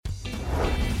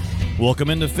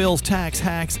Welcome into Phil's Tax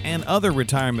Hacks and Other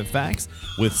Retirement Facts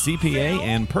with CPA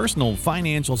and personal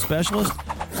financial specialist,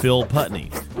 Phil Putney.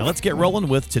 Now let's get rolling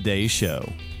with today's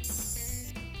show.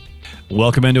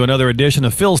 Welcome into another edition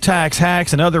of Phil's Tax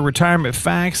Hacks and Other Retirement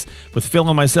Facts with Phil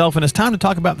and myself, and it's time to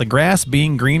talk about the grass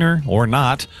being greener or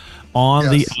not on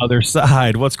the other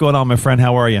side. What's going on, my friend?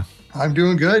 How are you? I'm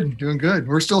doing good,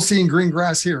 We're still seeing green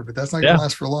grass here, but that's not going to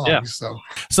last for long. Yeah.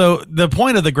 So the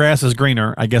point of the grass is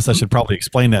greener, I guess I should probably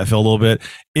explain that, Phil, a little bit,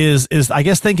 is I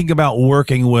guess thinking about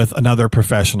working with another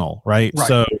professional, right?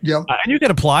 So and you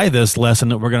can apply this lesson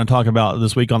that we're going to talk about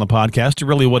this week on the podcast to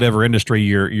really whatever industry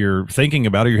you're thinking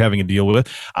about or you're having to deal with.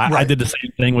 I did the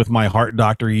same thing with my heart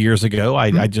doctor years ago.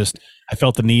 I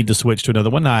felt the need to switch to another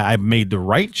one. I made the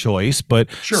right choice, but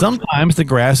sometimes the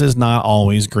grass is not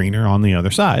always greener on the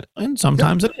other side, and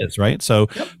sometimes it is, right? So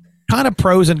kind of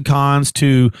pros and cons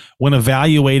to when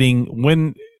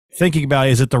thinking about,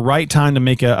 is it the right time to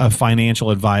make a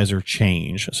financial advisor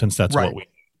change, since that's what we do,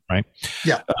 right?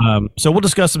 Yeah. So we'll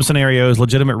discuss some scenarios,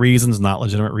 legitimate reasons, not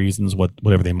legitimate reasons,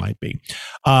 whatever they might be.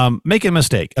 Make a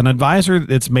mistake. An advisor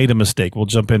that's made a mistake, we'll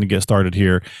jump in and get started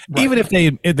here. Even if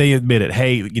they admit it,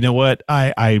 hey, you know what,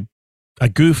 I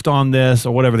goofed on this,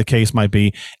 or whatever the case might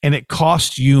be, and it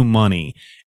costs you money.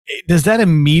 Does that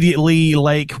immediately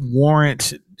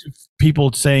warrant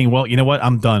people saying, well, you know what,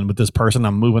 I'm done with this person,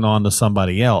 I'm moving on to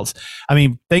somebody else? I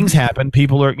mean, things happen.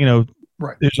 People are,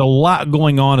 there's a lot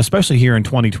going on, especially here in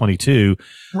 2022,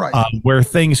 where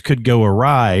things could go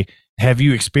awry. Have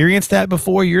you experienced that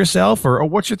before yourself, or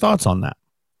what's your thoughts on that?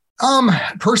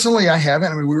 Personally, I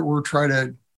haven't. I mean, we're trying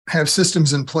to have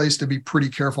systems in place to be pretty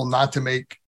careful not to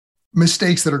make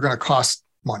mistakes that are going to cost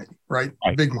money, right?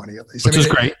 Big money, at least. Which is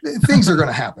great. Things are going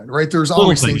to happen, right? There's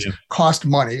always things cost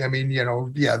money. I mean,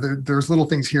 there's little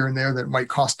things here and there that might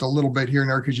cost a little bit here and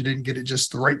there because you didn't get it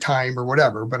just the right time or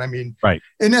whatever. But I mean,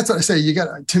 and that's what I say.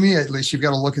 To me, at least, you've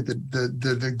got to look at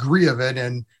the degree of it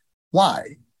and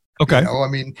why. Okay. I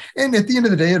mean, and at the end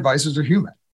of the day, advisors are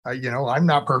human. I'm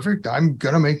not perfect. I'm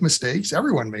going to make mistakes.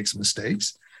 Everyone makes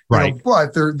mistakes. But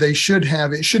it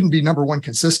shouldn't be number one,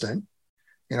 consistent.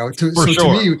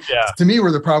 To me,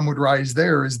 where the problem would rise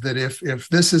there is that if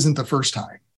this isn't the first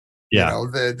time,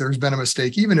 that there's been a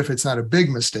mistake, even if it's not a big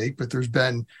mistake, but there's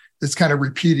been this kind of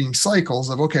repeating cycles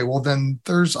of, okay, well, then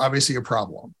there's obviously a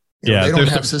problem. They don't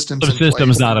have systems in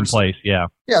place. Yeah,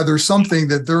 there's something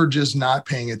that they're just not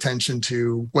paying attention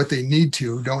to what they need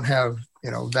to, don't have,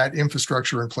 that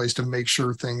infrastructure in place to make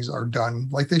sure things are done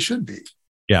like they should be.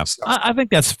 Yeah, so, I think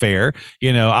that's fair.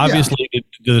 Obviously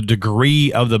the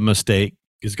degree of the mistake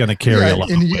is going to carry a lot.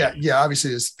 And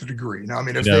obviously it's the degree. I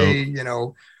mean, if they,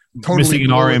 totally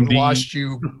lost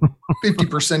you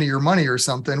 50% of your money or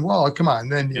something, well, come on,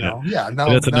 then, now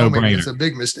that's a no-brainer. Maybe it's a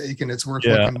big mistake and it's worth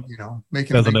looking,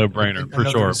 making that's a no-brainer for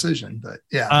sure decision. But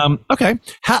okay.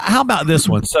 How about this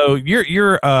one? So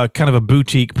you're kind of a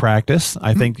boutique practice.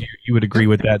 I think you would agree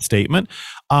with that statement.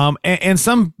 And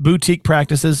some boutique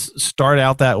practices start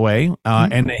out that way,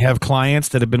 and they have clients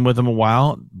that have been with them a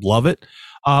while, love it.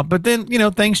 But then,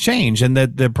 things change and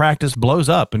the practice blows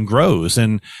up and grows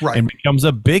and becomes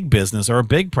a big business or a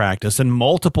big practice and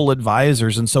multiple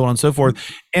advisors and so on and so forth.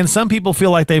 And some people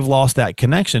feel like they've lost that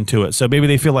connection to it. So maybe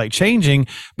they feel like changing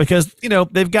because,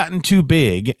 they've gotten too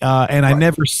big. And I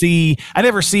never see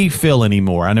Phil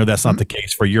anymore. I know that's not the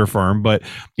case for your firm, but,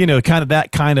 kind of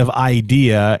that kind of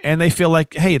idea. And they feel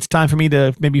like, hey, it's time for me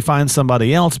to maybe find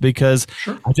somebody else because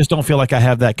I just don't feel like I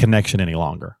have that connection any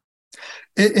longer.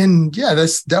 And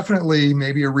that's definitely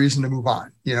maybe a reason to move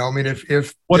on. I mean,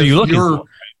 if are you looking your for?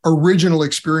 Original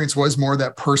experience was more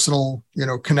that personal,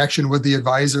 connection with the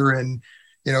advisor, and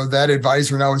that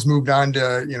advisor now has moved on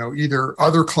to either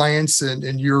other clients,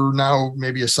 and you're now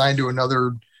maybe assigned to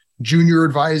another junior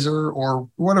advisor or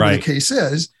whatever the case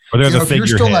is. If you're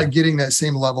still not getting that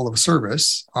same level of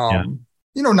service,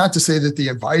 not to say that the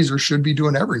advisor should be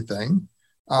doing everything.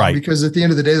 Because at the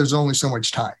end of the day, there's only so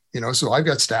much time, so I've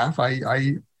got staff,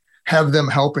 I have them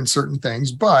help in certain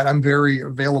things, but I'm very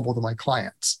available to my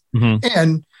clients.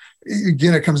 And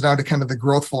again, it comes down to kind of the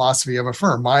growth philosophy of a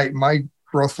firm. My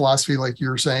growth philosophy, like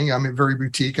you're saying, I'm very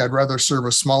boutique. I'd rather serve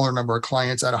a smaller number of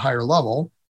clients at a higher level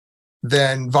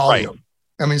than volume.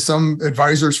 I mean, some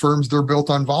advisors firms, they're built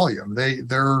on volume.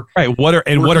 They're What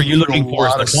are you looking for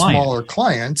as the client? Smaller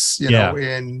clients,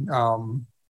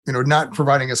 not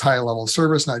providing as high a level of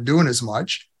service, not doing as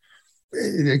much.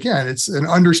 Again, it's an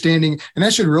understanding, and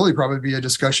that should really probably be a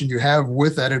discussion you have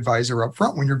with that advisor up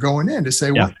front when you're going in to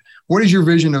say, what is your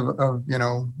vision of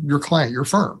your client, your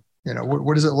firm?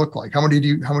 What does it look like? How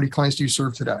many clients do you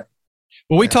serve today?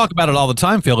 Well, we talk about it all the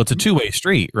time, Phil. It's a two-way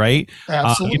street, right?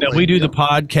 Absolutely. We do the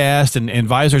podcast, and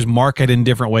advisors market in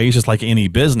different ways, just like any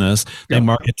business. They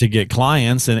market to get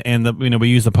clients, and we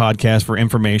use the podcast for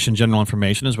information, general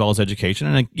information, as well as education.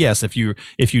 And yes, if you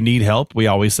need help, we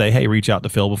always say, hey, reach out to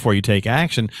Phil before you take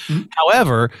action. Mm-hmm.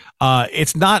 However,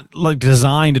 it's not like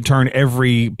designed to turn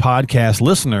every podcast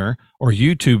listener or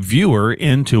YouTube viewer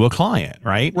into a client,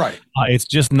 right? Right. It's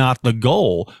just not the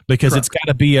goal, because it's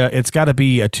got to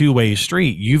be a two-way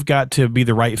street. You've got to be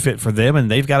the right fit for them, and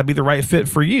they've got to be the right fit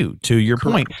for you, to your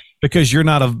point, because you're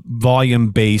not a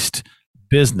volume-based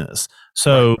business.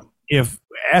 So if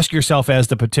ask yourself, as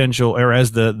the potential or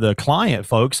as the client,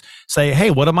 folks, say,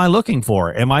 hey, what am I looking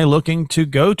for? Am I looking to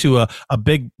go to a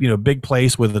big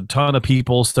place with a ton of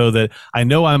people, so that I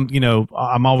know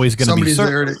I'm always going to be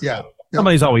certain,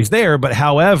 somebody's always there, but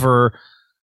however,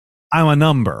 I'm a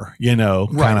number, kind of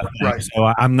thing. Right. So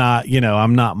I'm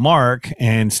not Mark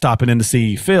and stopping in to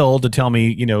see Phil to tell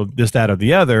me, this, that, or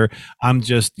the other. I'm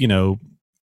just,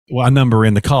 a number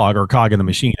in the cog in the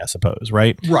machine, I suppose.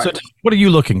 Right. Right. So what are you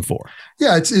looking for?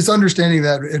 Yeah. It's understanding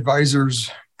that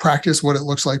advisors practice what it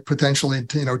looks like potentially,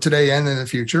 today and in the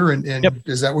future. And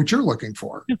is that what you're looking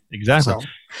for? Yeah, exactly. So,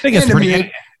 I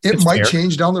think it might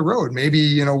change down the road.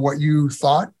 Maybe, what you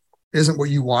thought isn't what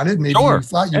you wanted. Maybe you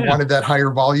thought you wanted that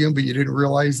higher volume, but you didn't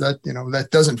realize that, that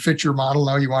doesn't fit your model.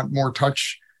 Now you want more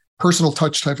personal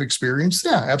touch type experience.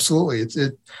 Yeah, absolutely.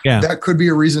 That could be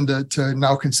a reason to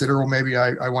now consider, well, maybe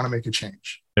I want to make a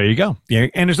change. There you go. Yeah.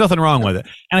 And there's nothing wrong with it.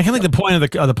 And I think the point of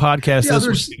the podcast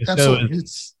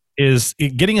is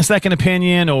getting a second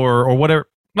opinion or whatever.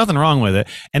 Nothing wrong with it.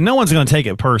 And no one's going to take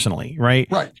it personally, right?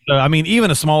 Right. So,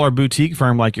 even a smaller boutique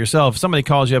firm like yourself, if somebody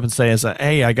calls you up and says,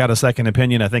 hey, I got a second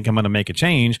opinion, I think I'm going to make a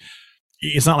change.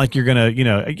 It's not like you're going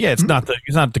to, it's not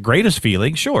the greatest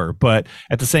feeling, sure. But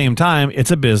at the same time,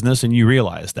 it's a business, and you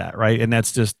realize that, right? And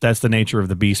that's the nature of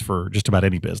the beast for just about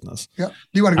any business. Yeah. Do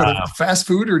you want to go to fast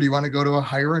food, or do you want to go to a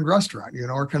higher end restaurant,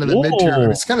 or kind of the mid-tier?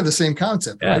 It's kind of the same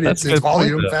concept, right? It's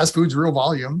volume. Fast food's real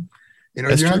volume. You're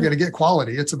not going to get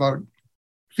quality. It's about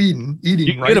eating.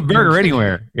 You can get a burger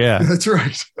anywhere. Yeah, that's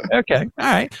right. Okay. All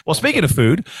right. Well, speaking of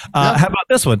food, how about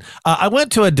this one? I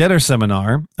went to a dinner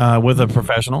seminar with a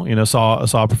professional, saw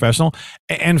a professional,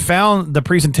 and found the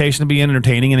presentation to be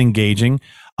entertaining and engaging,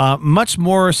 much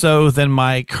more so than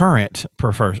my current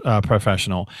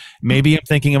professional. Maybe I'm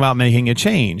thinking about making a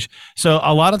change. So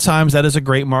a lot of times that is a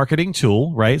great marketing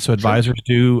tool, right? So advisors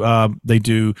they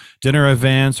do dinner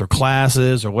events or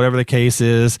classes or whatever the case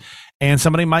is. And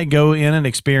somebody might go in and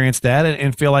experience that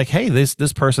and feel like, hey,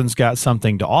 this person's got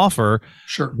something to offer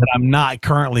that I'm not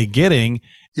currently getting.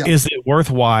 Yeah. Is it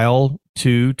worthwhile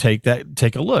to take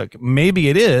a look? Maybe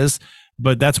it is,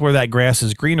 but that's where that grass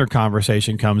is greener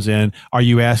conversation comes in. Are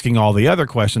you asking all the other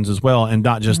questions as well, and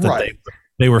not just that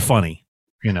they were funny?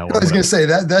 I was going to say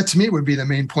that to me would be the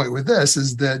main point with this,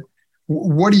 is that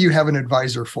what do you have an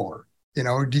advisor for?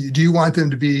 Do you want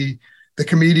them to be the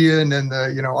comedian and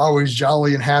the, always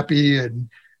jolly and happy and,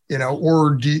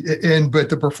 but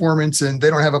the performance, and they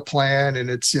don't have a plan, and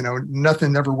it's,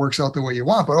 nothing ever works out the way you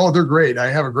want, but, they're great. I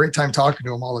have a great time talking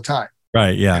to them all the time.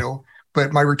 Right. Yeah.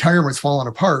 But my retirement's falling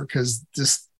apart because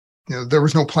there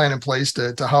was no plan in place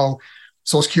to how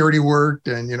Social Security worked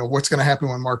and, what's going to happen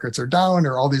when markets are down,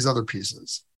 or all these other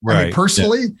pieces. Right.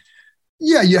 Personally,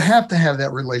 you have to have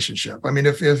that relationship.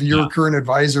 If your current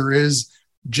advisor is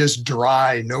just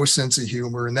dry, no sense of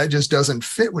humor, and that just doesn't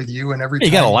fit with you, and every time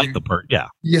you gotta like the part,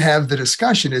 you have the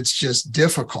discussion, it's just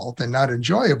difficult and not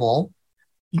enjoyable,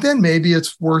 then maybe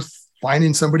it's worth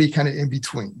finding somebody kind of in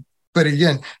between. But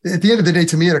again, at the end of the day,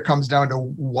 to me, it comes down to,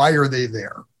 why are they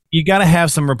there? You got to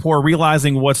have some rapport,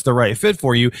 realizing what's the right fit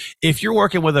for you. If you're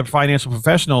working with a financial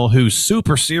professional who's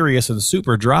super serious and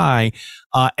super dry,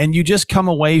 and you just come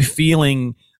away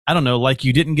feeling, I don't know, like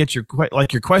you didn't get your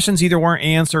questions either weren't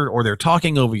answered, or they're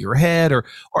talking over your head, or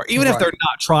even if they're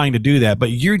not trying to do that,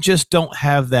 but you just don't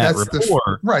have that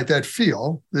rapport. That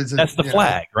feel. That's the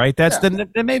flag, right? Then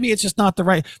maybe it's just not the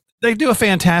right. They do a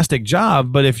fantastic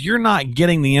job, but if you're not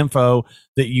getting the info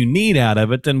that you need out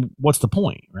of it, then what's the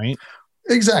point, right?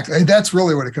 Exactly. And that's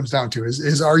really what it comes down to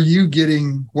is are you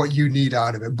getting what you need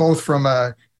out of it, both from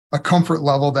a comfort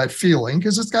level, that feeling,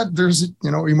 because there's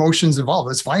emotions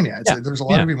involved. It's finance. Yeah. There's a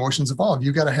lot of emotions involved.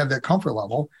 You got to have that comfort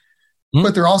level,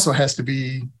 but there also has to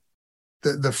be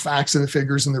the facts and the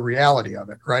figures and the reality of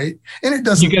it, right? And it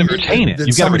doesn't mean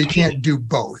that somebody can't do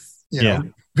both.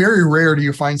 Very rare do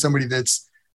you find somebody that's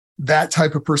that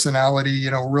type of personality,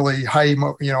 really high,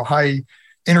 high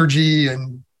energy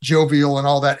and jovial and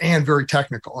all that, and very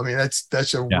technical.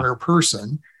 That's a rare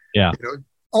person. Yeah.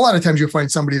 A lot of times you'll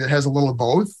find somebody that has a little of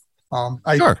both,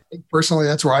 I Sure. think personally,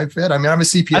 that's where I fit. I mean, I'm a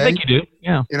CPA. I think you do.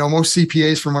 Yeah. You know, most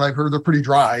CPAs, from what I've heard, they're pretty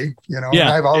dry, you know, and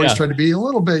Yeah. I've always Yeah. tried to be a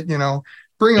little bit, you know,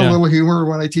 bring a Yeah. little humor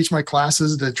when I teach my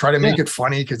classes to try to make Yeah. it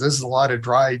funny, because this is a lot of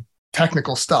dry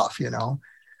technical stuff, you know.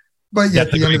 But yet,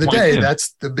 at That's a the end of the great point, day, too.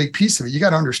 that's the big piece of it. You got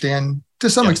to understand to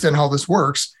some Yeah. extent how this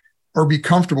works, or be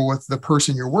comfortable with the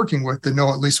person you're working with to know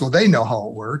at least, well, they know how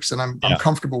it works, and I'm Yeah.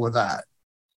 comfortable with that.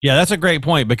 Yeah, that's a great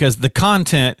point, because the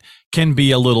content can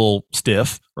be a little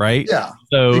stiff, right? Yeah,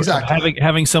 So exactly.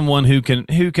 having someone who can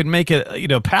make it, you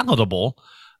know, palatable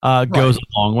goes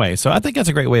a long way. So I think that's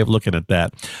a great way of looking at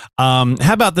that. How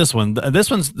about this one? This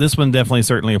one definitely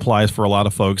certainly applies for a lot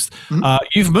of folks. Mhm.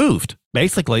 You've moved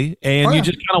basically, and Oh, you yeah.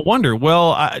 just kind of wonder,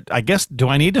 well, I guess, do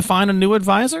I need to find a new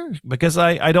advisor, because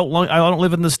I don't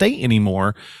live in the state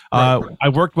anymore. Right. I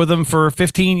worked with them for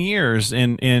 15 years,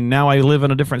 and now I live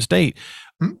in a different state.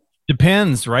 Mhm.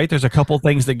 Depends, right? There's a couple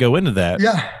things that go into that.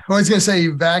 Yeah. Well, I was going to say,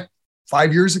 back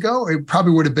 5 years ago, it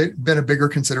probably would have been a bigger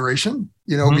consideration,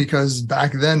 you know, Mhm. because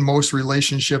back then most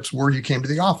relationships were you came to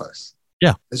the office.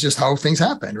 Yeah. It's just how things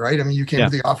happened, right? I mean, you came Yeah.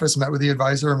 to the office, met with the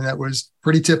advisor. I mean, that was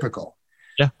pretty typical.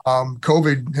 Yeah.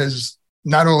 COVID has,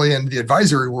 not only in the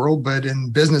advisory world, but in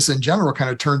business in general, kind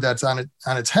of turned that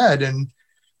on its head and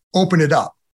opened it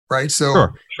up, right? So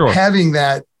Sure. having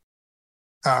that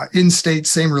in-state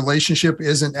same relationship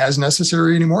isn't as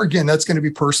necessary anymore. Again, that's going to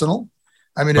be personal.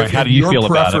 I mean, Right. if How do you your feel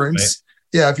about it, preference,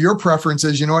 yeah, if your preference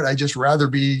is, you know what, I just rather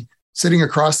be sitting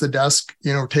across the desk,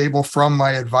 you know, table from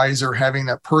my advisor, having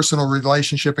that personal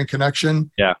relationship and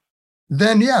connection. Yeah.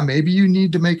 Then yeah, maybe you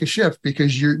need to make a shift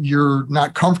because you're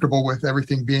not comfortable with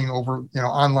everything being over, you know,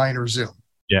 online or Zoom.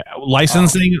 Yeah.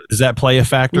 Licensing, does that play a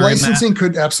factor in that? Licensing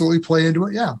could absolutely play into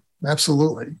it. Yeah,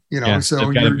 absolutely. You know, Yeah, so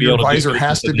they've gotta be your able to do advisor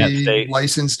has business to in that be state.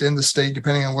 licensed in the state,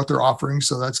 depending on what they're offering.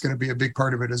 So that's going to be a big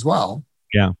part of it as well.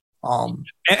 Yeah.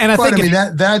 And I But think I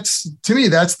mean, that's to me,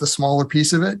 that's the smaller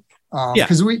piece of it. Yeah.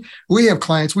 Because we have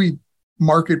clients, we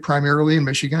market primarily in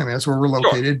Michigan. I mean, that's where we're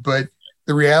located. But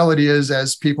the reality is,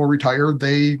 as people retire,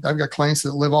 I've got clients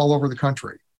that live all over the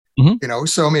country. Mhm. You know,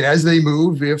 so I mean, as they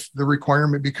move, if the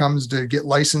requirement becomes to get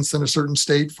licensed in a certain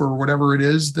state for whatever it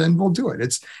is, then we'll do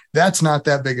it. That's not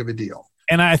that big of a deal.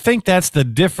 And I think that's the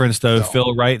difference, though, No.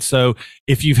 Phil, right? So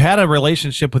if you've had a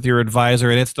relationship with your advisor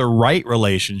and it's the right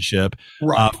relationship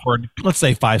Right. for, let's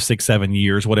say, 5, 6, 7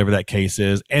 years, whatever that case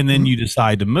is, and then Mhm. you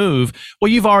decide to move,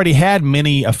 well, you've already had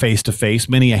many a face-to-face,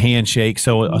 many a handshake,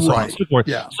 so on and Right. so forth.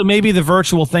 Yeah. So maybe the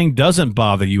virtual thing doesn't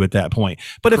bother you at that point.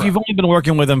 But if Correct. you've only been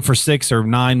working with them for 6 or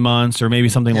 9 months or maybe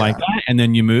something like Yeah. that, and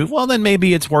then you move, well, then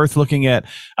maybe it's worth looking at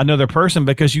another person,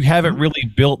 because you haven't Mhm.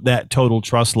 really built that total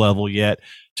trust level yet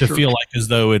to Sure. feel like as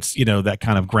though it's, you know, that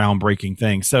kind of groundbreaking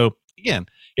thing. So again,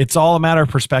 it's all a matter of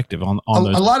perspective on A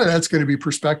those. lot of that's going to be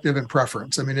perspective and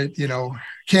preference. I mean, you know,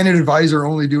 can an advisor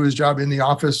only do his job in the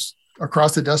office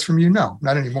across the desk from you? No,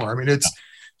 not anymore. I mean, it's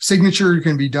signature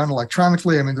can be done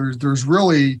electronically. I mean, there's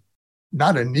really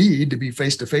not a need to be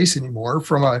face to face anymore.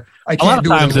 I A lot can't of do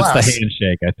times it it's the less.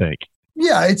 handshake, I think.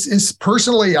 Yeah, it's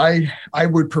personally, I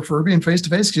would prefer being face to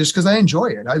face just because I enjoy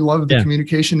it. I love the Yeah.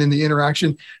 communication and the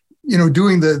interaction. You know,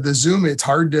 doing the Zoom, it's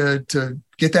hard to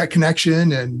get that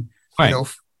connection and Right. you know,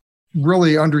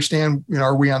 really understand, you know,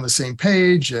 are we on the same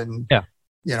page? And Yeah.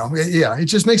 you know, it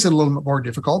just makes it a little bit more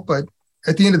difficult. But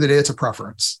at the end of the day, it's a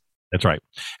preference. That's right.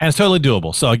 And it's totally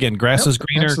doable. So again, grass Yep, is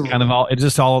greener, absolutely. kind of all, it's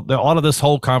just all of this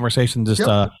whole conversation, just,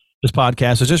 Yep. this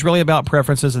podcast is just really about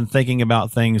preferences and thinking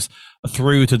about things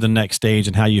through to the next stage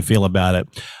and how you feel about it.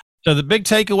 So the big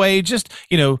takeaway, just,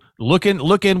 you know, look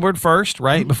inward first,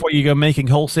 right? Mhm. Before you go making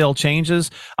wholesale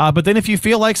changes. But then if you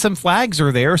feel like some flags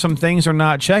are there, some things are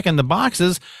not checking the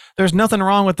boxes, there's nothing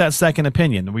wrong with that second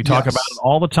opinion. We talk Yes. about it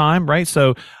all the time, right?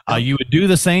 So you would do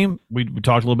the same. We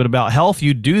talked a little bit about health.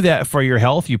 You do that for your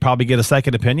health. You probably get a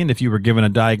second opinion if you were given a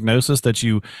diagnosis that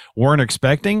you weren't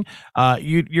expecting.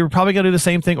 You're probably going to do the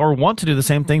same thing or want to do the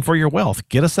same thing for your wealth.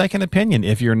 Get a second opinion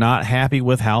if you're not happy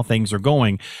with how things are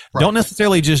going. Right. Don't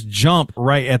necessarily just jump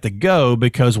right at the go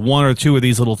because one or two of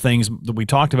these little things that we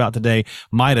talked about today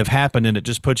might have happened and it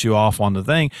just puts you off on the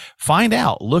thing. Find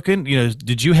out.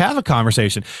 Did you have a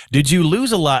conversation? Did you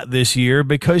lose a lot this year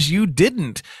because you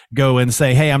didn't go and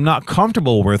say, hey, I'm not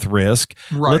comfortable with risk.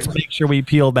 Right. Let's make sure we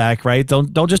peel back, right?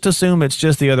 Don't just assume it's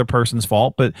just the other person's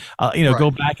fault, but go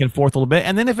Right. back and forth a little bit.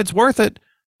 And then if it's worth it,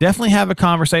 definitely have a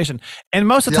conversation. And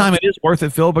most of the Yeah. time it is worth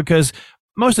it, Phil, because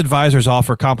most advisors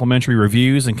offer complimentary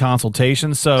reviews and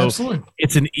consultations. So Absolutely.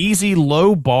 it's an easy,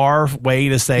 low bar way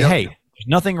to say, Yep. hey, there's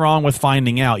nothing wrong with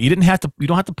finding out. You don't have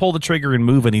to pull the trigger and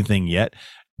move anything yet.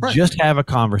 Right. Just have a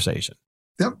conversation.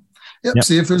 Yep. Yep.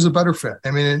 See if there's a better fit.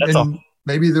 I mean, That's all. and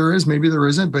maybe there is, maybe there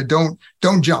isn't, but don't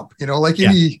jump, you know, like Yeah.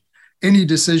 any any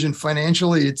decision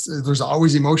financially, there's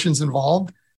always emotions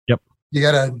involved. Yep. You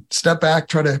got to step back,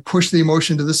 try to push the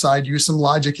emotion to the side, use some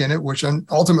logic in it, which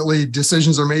ultimately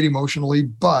decisions are made emotionally,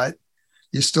 but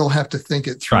you still have to think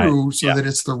it through so that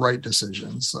it's the right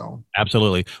decision. So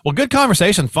absolutely. Well, good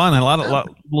conversation, fun, and a lot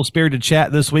little spirited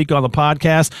chat this week on the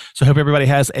podcast. So I hope everybody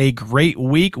has a great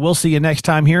week. We'll see you next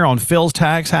time here on Phil's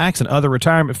Tax Hacks and Other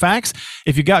Retirement Facts.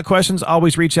 If you got questions,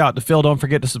 always reach out to Phil. Don't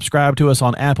forget to subscribe to us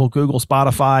on Apple, Google,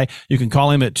 Spotify. You can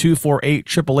call him at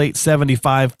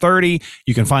 248-888-7530.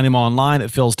 You can find him online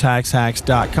at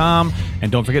philstaxhacks.com. And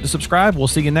don't forget to subscribe. We'll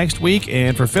see you next week.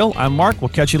 And for Phil, I'm Mark. We'll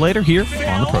catch you later here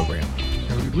on the program.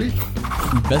 Week.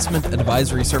 Investment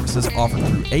advisory services offered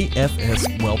through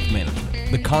AFS Wealth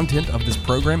Management. The content of this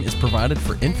program is provided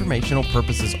for informational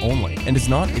purposes only and is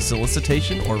not a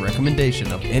solicitation or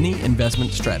recommendation of any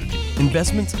investment strategy.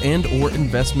 Investments and/or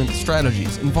investment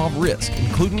strategies involve risk,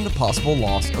 including the possible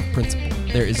loss of principal.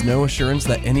 There is no assurance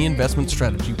that any investment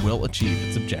strategy will achieve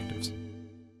its objectives.